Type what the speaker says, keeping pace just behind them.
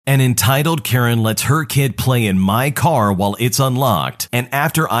An entitled Karen lets her kid play in my car while it's unlocked, and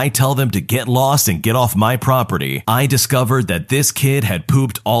after I tell them to get lost and get off my property, I discovered that this kid had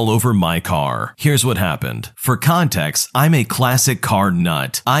pooped all over my car. Here's what happened. For context, I'm a classic car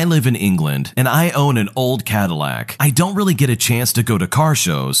nut. I live in England, and I own an old Cadillac. I don't really get a chance to go to car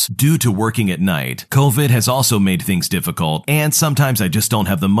shows due to working at night. COVID has also made things difficult, and sometimes I just don't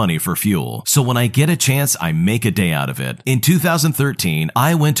have the money for fuel. So when I get a chance, I make a day out of it. In 2013,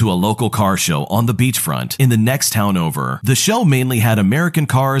 I went to a local car show on the beachfront in the next town over. The show mainly had American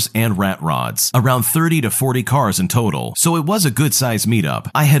cars and rat rods, around 30 to 40 cars in total, so it was a good-sized meetup.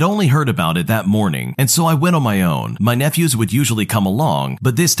 I had only heard about it that morning, and so I went on my own. My nephews would usually come along,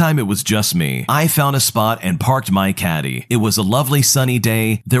 but this time it was just me. I found a spot and parked my Caddy. It was a lovely sunny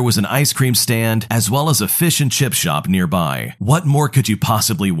day, there was an ice cream stand, as well as a fish and chip shop nearby. What more could you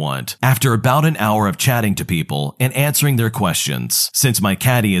possibly want? After about an hour of chatting to people and answering their questions, since my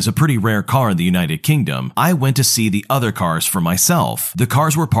Caddy is a pretty rare car in the United Kingdom, I went to see the other cars for myself. The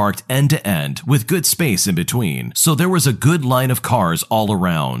cars were parked end to end with good space in between, so there was a good line of cars all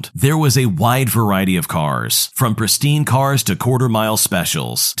around. There was a wide variety of cars, from pristine cars to quarter-mile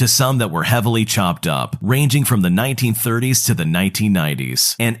specials, to some that were heavily chopped up, ranging from the 1930s to the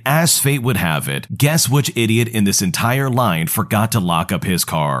 1990s. And as fate would have it, guess which idiot in this entire line forgot to lock up his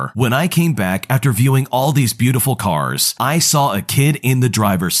car? When I came back after viewing all these beautiful cars, I saw a kid in the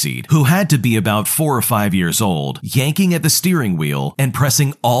driver's seat who had to be about 4 or 5 years old, yanking at the steering wheel and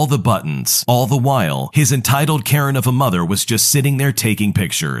pressing all the buttons. All the while, his entitled Karen of a mother was just sitting there taking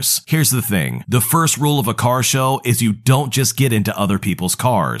pictures. Here's the thing. The first rule of a car show is you don't just get into other people's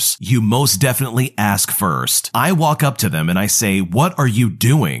cars. You most definitely ask first. I walk up to them and I say, "What are you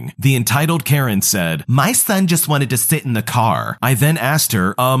doing?" The entitled Karen said, "My son just wanted to sit in the car." I then asked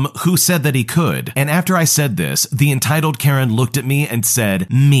her, who said that he could? And after I said this, the entitled Karen looked at me and said,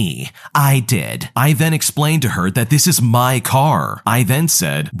 "Me. I did." I then explained to her that this is my car. I then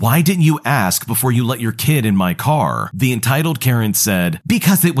said, "Why didn't you ask before you let your kid in my car?" The entitled Karen said,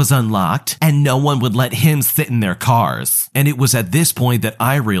 "Because it was unlocked and no one would let him sit in their cars." And it was at this point that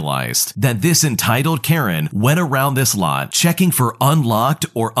I realized that this entitled Karen went around this lot checking for unlocked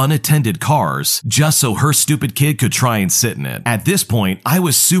or unattended cars just so her stupid kid could try and sit in it. At this point, I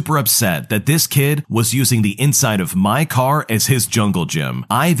was super upset that this kid was using the inside of my car as his jungle gym.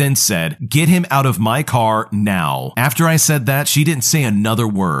 I then said, "Get him out of my car now." After I said that, she didn't say another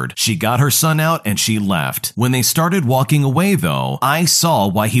word. She got her son out and she left. When they started walking away though, I saw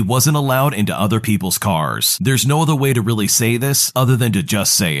why he wasn't allowed into other people's cars. There's no other way to really say this other than to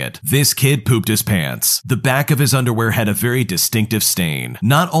just say it. This kid pooped his pants. The back of his underwear had a very distinctive stain.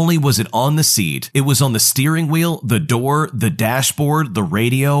 Not only was it on the seat, it was on the steering wheel, the door, the dashboard, the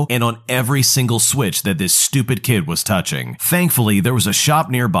radio, and on every single switch that this stupid kid was touching. Thankfully, there was a shop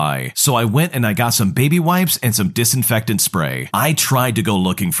nearby, so I went and I got some baby wipes and some disinfectant spray. I tried to go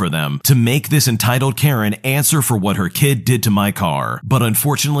looking for them to make this entitled Karen answer for what her kid did to my car, but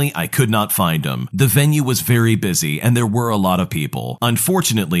unfortunately I could not find them. The venue was very busy and there were a lot of people.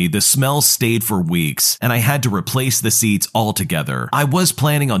 Unfortunately, the smell stayed for weeks and I had to replace the seats altogether. I was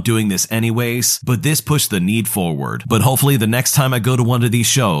planning on doing this anyways, but this pushed the need forward. But hopefully the next time I go to one of these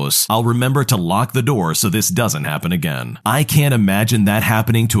shows, I'll remember to lock the door so this doesn't happen again. I can't imagine that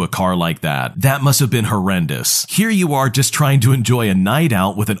happening to a car like that. That must have been horrendous. Here you are just trying to enjoy a night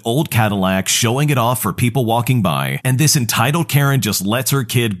out with an old Cadillac, showing it off for people walking by, and this entitled Karen just lets her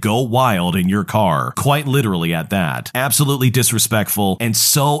kid go wild in your car. Quite literally at that. Absolutely disrespectful and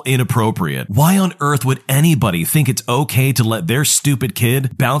so inappropriate. Why on earth would anybody think it's okay to let their stupid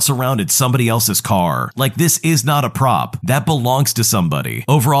kid bounce around in somebody else's car? Like, this is not a prop. That belongs to somebody.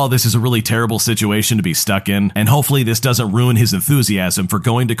 Overall, this is a really terrible situation to be stuck in, and hopefully this doesn't ruin his enthusiasm for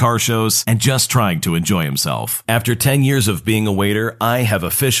going to car shows and just trying to enjoy himself. After 10 years of being a waiter, I have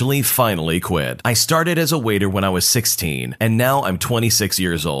officially finally quit. I started as a waiter when I was 16, and now I'm 26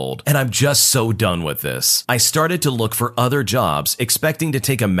 years old, and I'm just so done with this. I started to look for other jobs, expecting to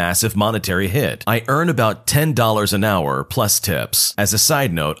take a massive monetary hit. I earn about $10 an hour plus tips. As a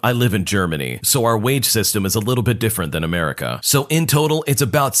side note, I live in Germany, so our wage system is a little bit different than America. So in total, it's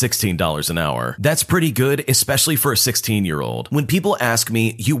about $16 an hour. That's pretty good, especially for a 16-year-old. When people ask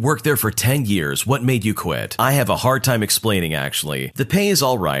me, "You worked there for 10 years, what made you quit?" I have a hard time explaining actually. The pay is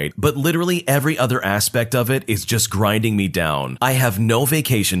alright, but literally every other aspect of it is just grinding me down. I have no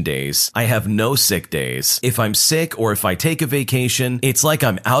vacation days. I have no sick days. If I'm sick or if I take a vacation, it's like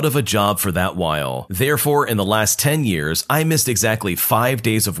I'm out of a job for that while. Therefore, in the last 10 years, I missed exactly 5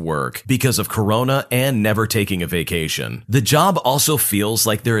 days of work because of Corona and never taking a vacation. The job also feels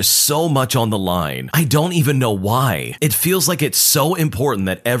like there is so much on the line. I don't even know why. It feels like it's so important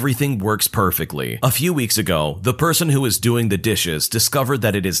that everything works perfectly. A few weeks ago, the person who is doing the dishes discovered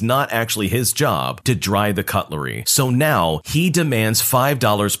that it is not actually his job to dry the cutlery. So now he demands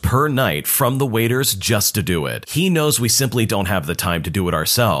 $5 per night from the waiters just to do it. He knows we simply don't have the time to do it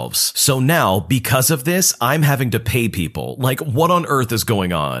ourselves. So now, because of this, I'm having to pay people. Like, what on earth is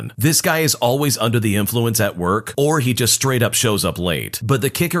going on? This guy is always under the influence at work, or he just straight up shows up late. But the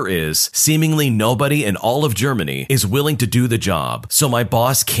kicker is, seemingly nobody in all of Germany is willing to do the job, so my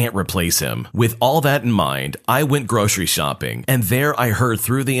boss can't replace him. With all that in mind, I went grocery shopping, and there I heard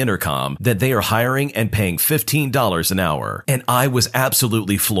through the intercom that they are hiring and paying $15 an hour. And I was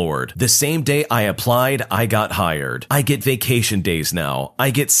absolutely floored. The same day I applied, I got hired. I get vacation days now.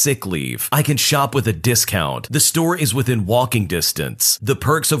 I get sick leave. I can shop with a discount. The store is within walking distance. The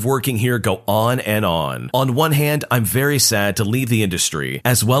perks of working here go on and on. On one hand, I'm very sad to leave the industry,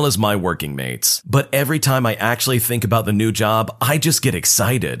 as well as my working mates. But every time I actually think about the new job, I just get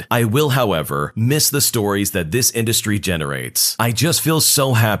excited. I will, however, miss the stories that this industry generates. I just feel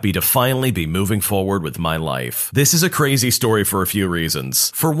so happy to finally be moving forward with my life. This is a crazy story for a few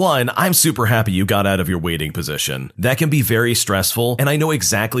reasons. For one, I'm super happy you got out of your waiting position. That can be very stressful, and I know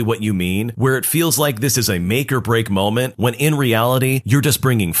exactly what you mean, where it feels like this is a make or break moment when in reality, you're just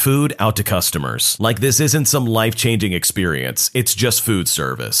bringing food out to customers. Like this isn't some life-changing experience, it's just food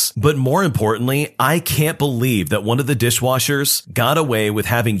service. But more importantly, I can't believe that one of the dishwashers got away with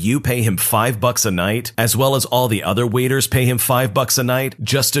having you pay him $5 a night, as well as all the other waiters pay him $5 a night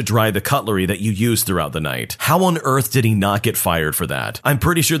just to dry the cutlery that you use throughout the night. How on earth did he not get fired for that? I'm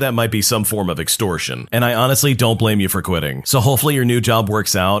pretty sure that might be some form of extortion, and I honestly don't blame you for quitting. So hopefully your new job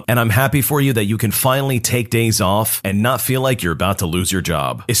works out, and I'm happy for you that you can finally take days off and not feel like you're about to lose your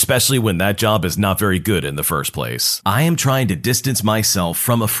job, especially when that job is not very good in the first place. I am trying to distance myself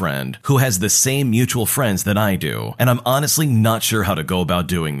from a friend who has the same mutual friends that I do, and I'm honestly not sure how to go about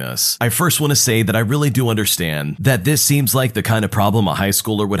doing this. I first want to say that I really do understand that this seems like the kind of problem a high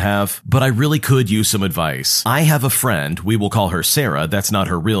schooler would have, but I really could use some advice. I have a friend, we will call her Sarah, that's not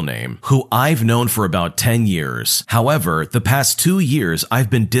her real name, who I've known for about 10 years. However, the past 2 years, I've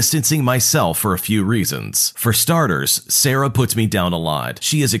been distancing myself for a few reasons. For starters, Sarah puts me down a lot.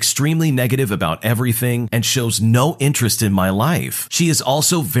 She is extremely negative about everything and shows no interest in my life. She is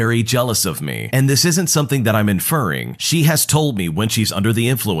also very jealous of me, and this isn't something that I'm inferring. She has told me when she's under the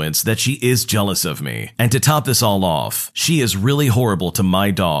influence that she is jealous of me. And to top this all off, she is really horrible to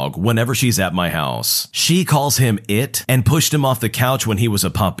my dog whenever she's at my house. She calls him it and pushed him off the couch when he was a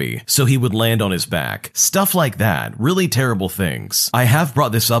puppy, so he would land on his back. Stuff like that, really terrible things. I have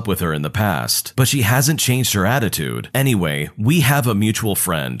brought this up with her in the past, but she hasn't changed her attitude. Anyway, we have a mutual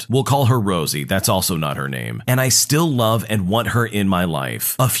friend. We'll call her Rosie, that's also not her name. And I still love and want her in my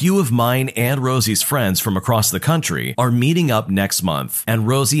life. A few of mine and Rosie's friends from across the country are meeting up next month, and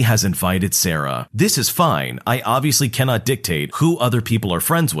Rosie has invited Sarah. This is fine. I obviously cannot dictate who other people are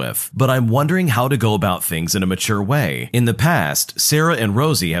friends with, but I'm wondering how to go about things in a mature way. In the past, Sarah and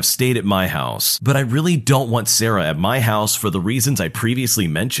Rosie have stayed at my house, but I really don't want Sarah at my house for the reasons I previously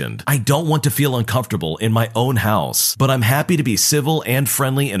mentioned. I don't want to feel uncomfortable in my own house, but I'm happy to be civil and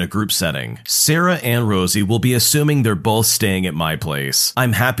friendly in a group setting. Sarah and Rosie will be assuming they're both staying at my place.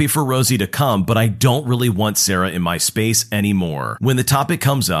 I'm happy for Rosie to come, but I don't really want Sarah in my space anymore. When the topic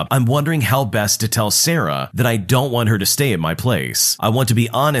comes up, I'm wondering how best to tell Sarah that I don't want her to stay at my place. I want to be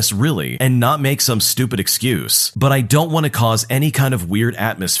honest, really, and not make some stupid excuse, but I don't want to cause any kind of weird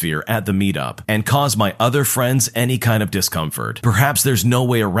atmosphere at the meetup and cause my other friends any kind of discomfort. Perhaps there's no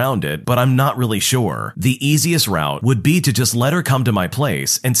way around it, but I'm not really sure. The easiest route would be to just let her come to my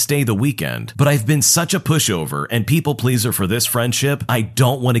place and stay the weekend, but I've been such a pushover and people pleaser for this friendship, I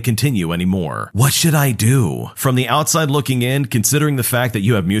don't want to continue anymore. What should I do? From the outside looking in, considering the fact that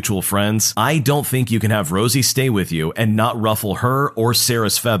you have mutual friends, I don't think you can have Rosie stay with you and not ruffle her or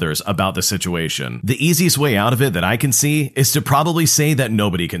Sarah's feathers about the situation. The easiest way out of it that I can see is to probably say that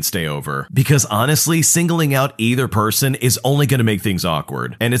nobody can stay over, because honestly, singling out either person is only going to make things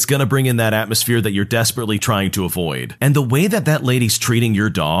awkward, and it's going to bring in that atmosphere that you're desperately trying to avoid. And the way that that lady's treating your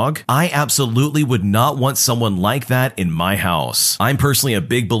dog, I absolutely would not want someone like that in my house. I'm personally a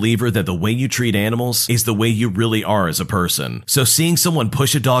big believer that the way you treat animals is the way you really are as a person. So seeing someone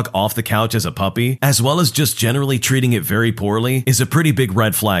push a dog off the couch as a puppy, as well as just generally treating it very poorly, is a pretty big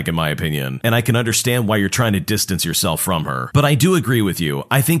red flag in my opinion, and I can understand why you're trying to distance yourself from her. But I do agree with you.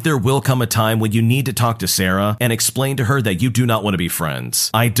 I think there will come a time when you need to talk to Sarah and explain to her that you do not want to be friends.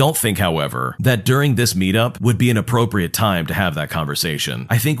 I don't think, however, that during this meetup would be an appropriate time to have that conversation.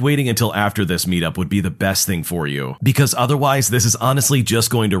 I think waiting until after this meetup would be the best thing for you, because otherwise this is honestly just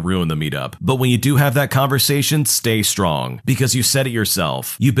going to ruin the meetup. But when you do have that conversation, stay stay strong because you said it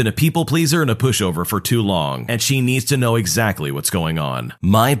yourself. You've been a people pleaser and a pushover for too long, and she needs to know exactly what's going on.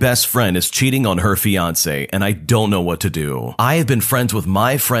 My best friend is cheating on her fiance, and I don't know what to do. I have been friends with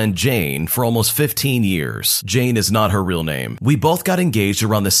my friend Jane for almost 15 years. Jane is not her real name. We both got engaged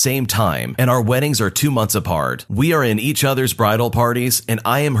around the same time, and our weddings are 2 months apart. We are in each other's bridal parties, and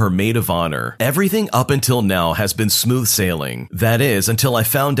I am her maid of honor. Everything up until now has been smooth sailing. That is, until I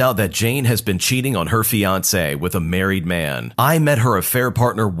found out that Jane has been cheating on her fiance with a married man. I met her affair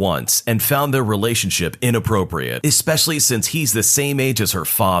partner once and found their relationship inappropriate, especially since he's the same age as her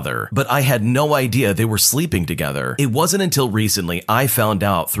father, but I had no idea they were sleeping together. It wasn't until recently I found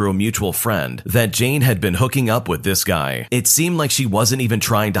out through a mutual friend that Jane had been hooking up with this guy. It seemed like she wasn't even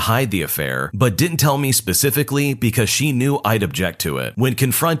trying to hide the affair, but didn't tell me specifically because she knew I'd object to it. When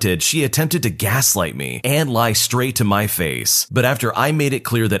confronted, she attempted to gaslight me and lie straight to my face. But after I made it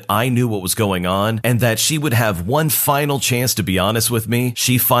clear that I knew what was going on and that she would have one final chance to be honest with me,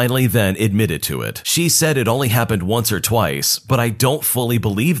 she finally then admitted to it. She said it only happened once or twice, but I don't fully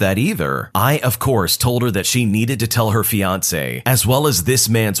believe that either. I, of course, told her that she needed to tell her fiance, as well as this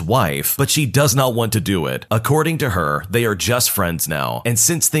man's wife, but she does not want to do it. According to her, they are just friends now, and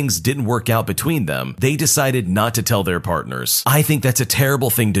since things didn't work out between them, they decided not to tell their partners. I think that's a terrible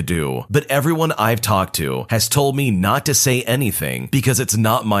thing to do, but everyone I've talked to has told me not to say anything because it's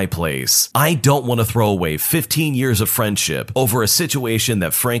not my place. I don't want to throw away 15 years of friendship over a situation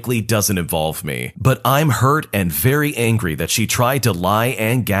that frankly doesn't involve me, but I'm hurt and very angry that she tried to lie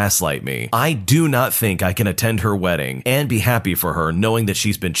and gaslight me. I do not think I can attend her wedding and be happy for her knowing that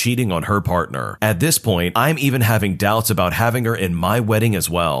she's been cheating on her partner. At this point, I'm even having doubts about having her in my wedding as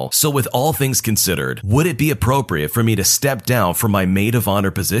well. So with all things considered, would it be appropriate for me to step down from my maid of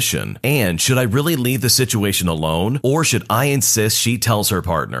honor position? And should I really leave the situation alone, or should I insist she tells her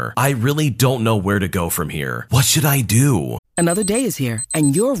partner? I really don't know where to go from here. What should I do? Another day is here,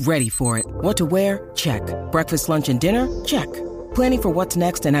 and you're ready for it. What to wear? Check. Breakfast, lunch, and dinner? Check. Planning for what's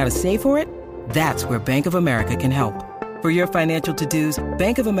next and how to save for it? That's where Bank of America can help. For your financial to-dos,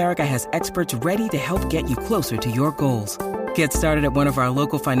 Bank of America has experts ready to help get you closer to your goals. Get started at one of our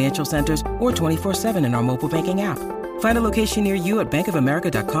local financial centers or 24/7 in our mobile banking app. Find a location near you at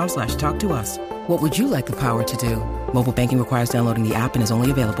bankofamerica.com/talktous. What would you like the power to do? Mobile banking requires downloading the app and is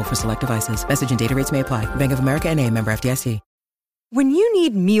only available for select devices. Message and data rates may apply. Bank of America N.A., member FDIC. When you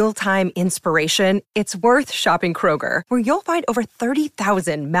need mealtime inspiration, it's worth shopping Kroger, where you'll find over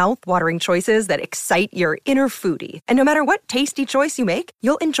 30,000 mouth-watering choices that excite your inner foodie. And no matter what tasty choice you make,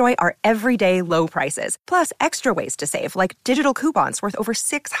 you'll enjoy our everyday low prices, plus extra ways to save, like digital coupons worth over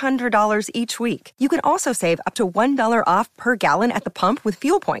 $600 each week. You can also save up to $1 off per gallon at the pump with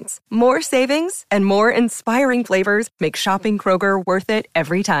fuel points. More savings and more inspiring flavors make shopping Kroger worth it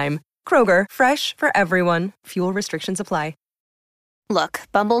every time. Kroger, fresh for everyone. Fuel restrictions apply. Look,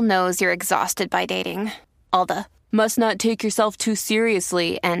 Bumble knows you're exhausted by dating. All the, must not take yourself too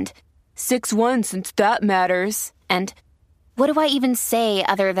seriously, and 6'1" since that matters, and what do I even say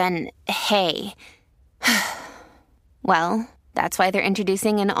other than, hey? Well, that's why they're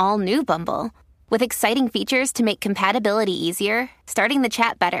introducing an all-new Bumble, with exciting features to make compatibility easier, starting the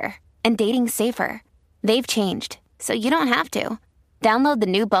chat better, and dating safer. They've changed, so you don't have to. Download the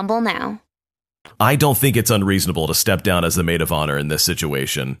new Bumble now. I don't think it's unreasonable to step down as the maid of honor in this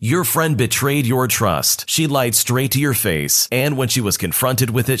situation. Your friend betrayed your trust. She lied straight to your face, and when she was confronted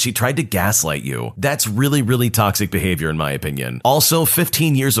with it, she tried to gaslight you. That's really, really toxic behavior in my opinion. Also,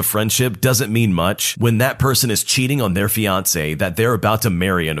 15 years of friendship doesn't mean much when that person is cheating on their fiance that they're about to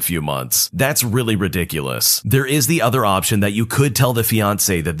marry in a few months. That's really ridiculous. There is the other option that you could tell the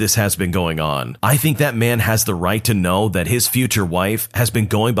fiance that this has been going on. I think that man has the right to know that his future wife has been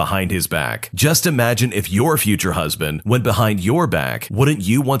going behind his back. Just imagine if your future husband went behind your back. Wouldn't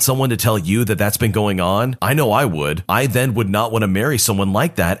you want someone to tell you that that's been going on? I know I would. I then would not want to marry someone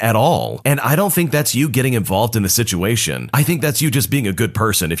like that at all. And I don't think that's you getting involved in the situation. I think that's you just being a good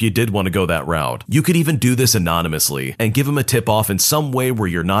person if you did want to go that route. You could even do this anonymously and give him a tip off in some way where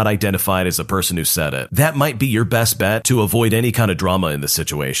you're not identified as the person who said it. That might be your best bet to avoid any kind of drama in this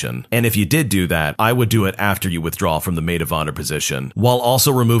situation. And if you did do that, I would do it after you withdraw from the maid of honor position, while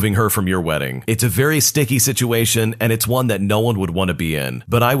also removing her from your wedding. It's a very sticky situation, and it's one that no one would want to be in.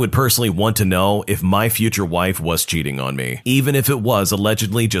 But I would personally want to know if my future wife was cheating on me, even if it was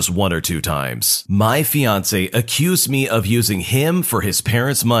allegedly just 1 or 2 times. My fiance accused me of using him for his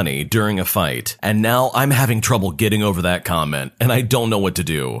parents' money during a fight, and now I'm having trouble getting over that comment, and I don't know what to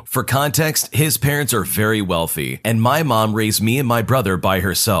do. For context, his parents are very wealthy, and my mom raised me and my brother by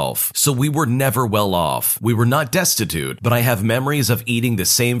herself, so we were never well off. We were not destitute, but I have memories of eating the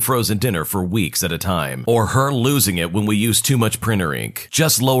same frozen dinner for weeks at a time, or her losing it when we used too much printer ink.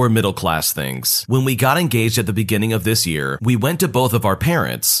 Just lower middle class things. When we got engaged at the beginning of this year, we went to both of our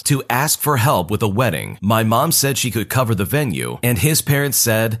parents to ask for help with a wedding. My mom said she could cover the venue, and his parents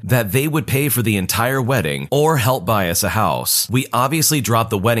said that they would pay for the entire wedding or help buy us a house. We obviously dropped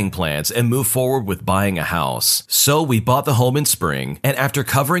the wedding plans and moved forward with buying a house. So we bought the home in spring, and after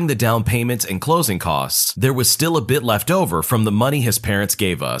covering the down payments and closing costs, there was still a bit left over from the money his parents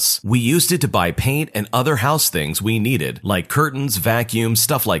gave us. We used it to buy paint and other house things we needed, like curtains, vacuums,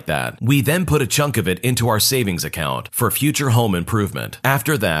 stuff like that. We then put a chunk of it into our savings account for future home improvement.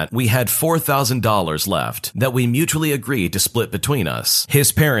 After that, we had $4,000 left that we mutually agreed to split between us.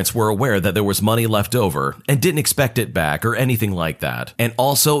 His parents were aware that there was money left over and didn't expect it back or anything like that. And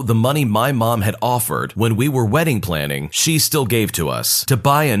also, the money my mom had offered when we were wedding planning, she still gave to us to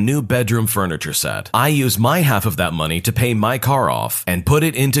buy a new bedroom furniture set. I used my half of that money to pay my car off and put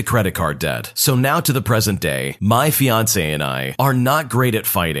it into credit card debt. So now to the present day, my fiance and I are not great at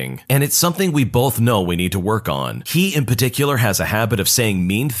fighting, and it's something we both know we need to work on. He in particular has a habit of saying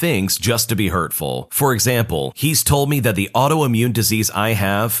mean things just to be hurtful. For example, he's told me that the autoimmune disease I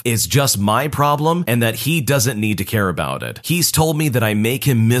have is just my problem and that he doesn't need to care about it. He's told me that I make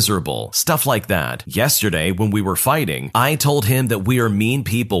him miserable, stuff like that. Yesterday, when we were fighting, I told him that we are mean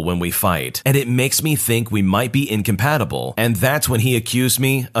people when we fight, and it makes me think we might be incompatible, and that's when he accused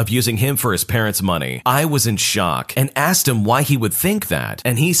me of using him for his parents' money. I was in shock and asked him why he would think that,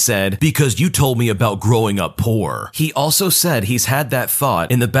 and he said, "Because you told me about growing up poor." He also said he's had that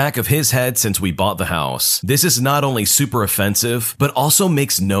thought in the back of his head since we bought the house. This is not only super offensive, but also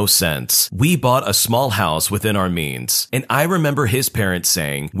makes no sense. We bought a small house within our means, and I remember his parents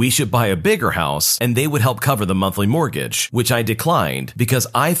saying we should buy a bigger house and they would help cover the monthly mortgage, which I declined because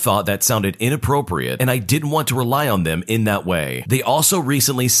I thought that sounded inappropriate and I didn't want to rely on them in that way. They also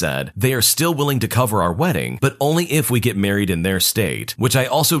recently said they are still willing to cover our wedding, but only if we get married in their state, which I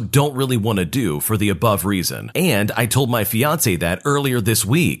also don't really want to do for the above reason. And I told my fiance that earlier this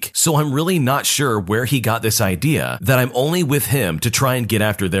week, so I'm really not sure where he got this idea that I'm only with him to try and get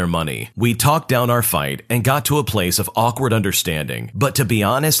after their money. We talked down our fight and got to a place of awkward understanding, but to be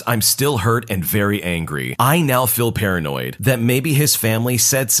honest, I'm still hurt and very angry. I now feel paranoid that maybe his family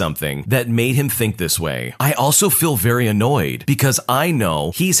said something that made him think this way. I also feel very annoyed because I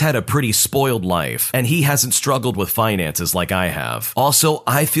know he's had a pretty spoiled life and he hasn't struggled with finances like I have. Also,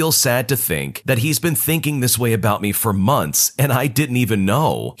 I feel sad to think that he's been thinking this way about me for months and I didn't even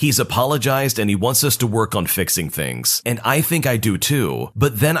know. He's apologized and he wants us to work on fixing things, and I think I do too,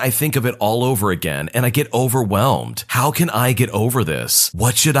 but then I think of it all over again and I get overwhelmed. How can I get over this?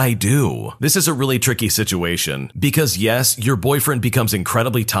 What should I do? This is a really tricky situation because yes, your boyfriend becomes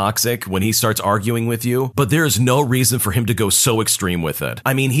incredibly toxic when he starts arguing with you, but there is no reason for him to go so extreme with it.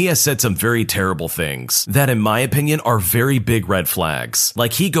 I mean, he has said some very terrible things that in my opinion are very big red flags.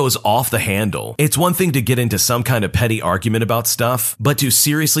 Like, he goes off the handle. It's one thing to get into some kind of petty argument about stuff, but to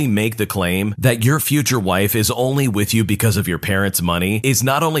seriously make the claim that your future wife is only with you because of your parents' money is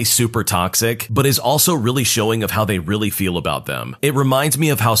not only super toxic, but is also really showing of how they really feel about them. It reminds me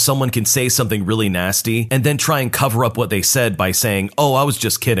of how someone can say something really nasty and then try and cover up what they said by saying, "Oh, I was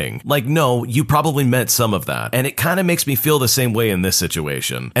just kidding." Like, no, you probably meant some of that. And it kind of makes me feel the same way in this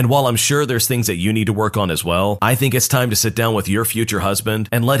situation. And while I'm sure there's things that you need to work on as well, I think it's time to sit down with your future husband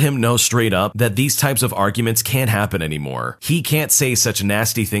and let him know straight up that these types of arguments can't happen anymore. He can't say such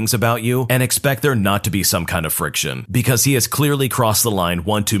nasty things about you and expect there not to be some kind of friction, because he has clearly crossed the line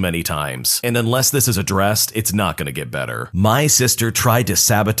one too many times. And unless this is addressed, it's not going to get better. My sister tried to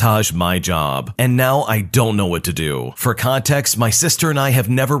sabotage my job, and now I don't know what to do. For context, my sister and I have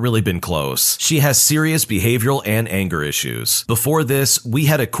never really been close. She has serious behavioral and anger issues. Before this, we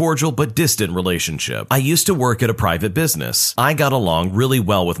had a cordial but distant relationship. I used to work at a private business. I got along really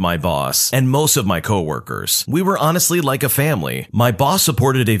well with my boss and most of my coworkers. We were honestly like a family. My boss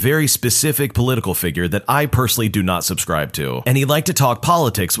supported a very specific political figure that I personally do not subscribe to, and he liked to talk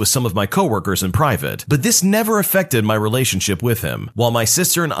politics with some of my coworkers in private, but this never affected my relationship with him. While my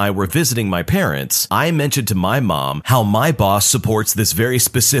sister and I were visiting my parents, I mentioned to my mom how my boss supports this very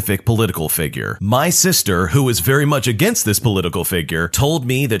specific political figure. My sister, who is very much against this political figure, told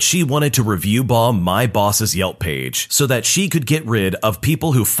me that she wanted to review bomb my boss's Yelp page so that she could get rid of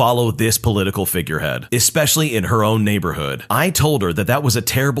people who follow this political figurehead, especially in her own neighborhood. I told her that that was a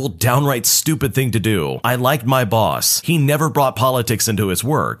terrible, downright stupid thing to do. I liked my boss. He never brought politics into his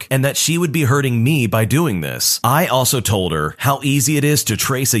work, and that she would be hurting me by doing this. I also told her how easy it is to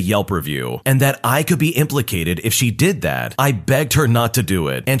trace a Yelp review, and that I could be implicated if she did that. I begged her not to do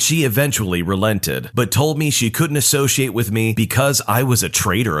it, and she eventually relented, but told me she couldn't associate with me because I was a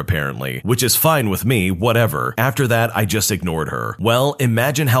traitor her apparently, which is fine with me, whatever. After that, I just ignored her. Well,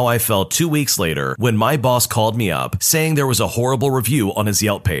 imagine how I felt 2 weeks later when my boss called me up saying there was a horrible review on his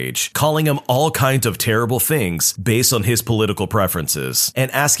Yelp page, calling him all kinds of terrible things based on his political preferences,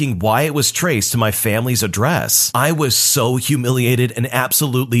 and asking why it was traced to my family's address. I was so humiliated and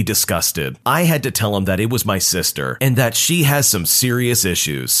absolutely disgusted. I had to tell him that it was my sister and that she has some serious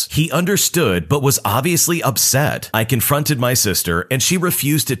issues. He understood but was obviously upset. I confronted my sister and she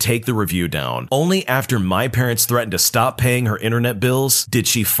refused to take the review down. Only after my parents threatened to stop paying her internet bills did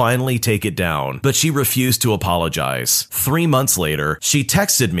she finally take it down, but she refused to apologize. 3 months later, she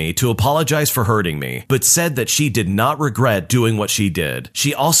texted me to apologize for hurting me, but said that she did not regret doing what she did.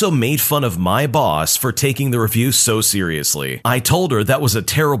 She also made fun of my boss for taking the review so seriously. I told her that was a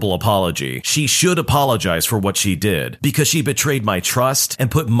terrible apology. She should apologize for what she did because she betrayed my trust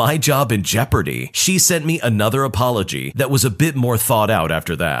and put my job in jeopardy. She sent me another apology that was a bit more thought out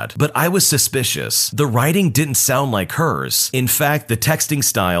after that, but I was suspicious. The writing didn't sound like hers. In fact, the texting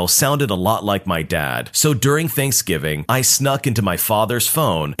style sounded a lot like my dad. So during Thanksgiving, I snuck into my father's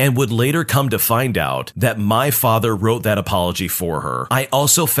phone and would later come to find out that my father wrote that apology for her. I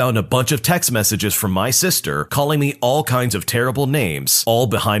also found a bunch of text messages from my sister calling me all kinds of terrible names, all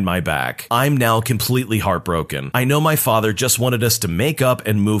behind my back. I'm now completely heartbroken. I know my father just wanted us to make up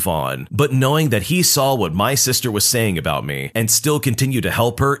and move on, but knowing that he saw what my sister was saying about me and still continue to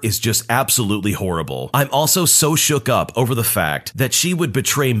help her is just absolutely horrible. I'm also so shook up over the fact that she would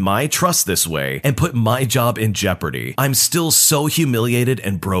betray my trust this way and put my job in jeopardy. I'm still so humiliated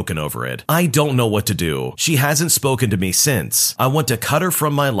and broken over it. I don't know what to do. She hasn't spoken to me since. I want to cut her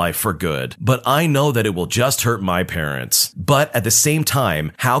from my life for good, but I know that it will just hurt my parents. But at the same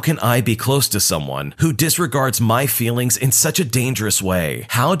time, how can I be close to someone who disregards my feelings in such a dangerous way?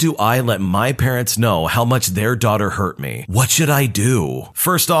 How do I let my parents know how much their daughter hurt me? What should I do?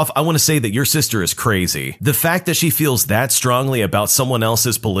 First off, I want to say that your sister is crazy. The fact that she feels that strongly about someone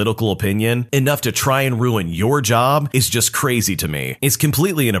else's political opinion, enough to try and ruin your job, is just crazy to me. It's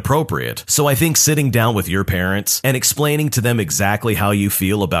completely inappropriate. So I think sitting down with your parents and explaining to them exactly how you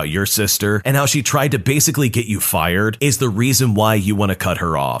feel about your sister and how she tried to basically get you fired is the reason why you want to cut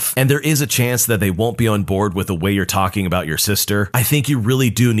her off. And there is a chance that they won't be on board with the way you're talking about your sister. I think you really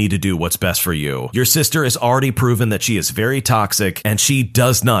do need to do what's best for you. Your sister has already proven that she is very toxic and she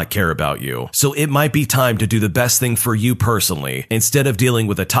does not care about you. So it might be time to do the best thing for you personally instead of dealing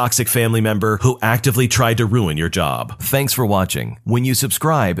with a toxic family member who actively tried to ruin your job. Thanks for watching. When you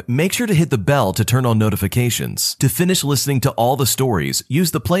subscribe, make sure to hit the bell to turn on notifications. To finish listening to all the stories,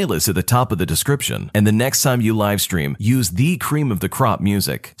 use the playlist at the top of the description. And the next time you live stream, use the Cream of the Crop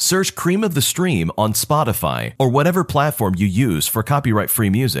music. Search Cream of the Stream on Spotify or whatever platform you use for copyright-free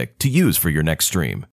music to use for your next stream.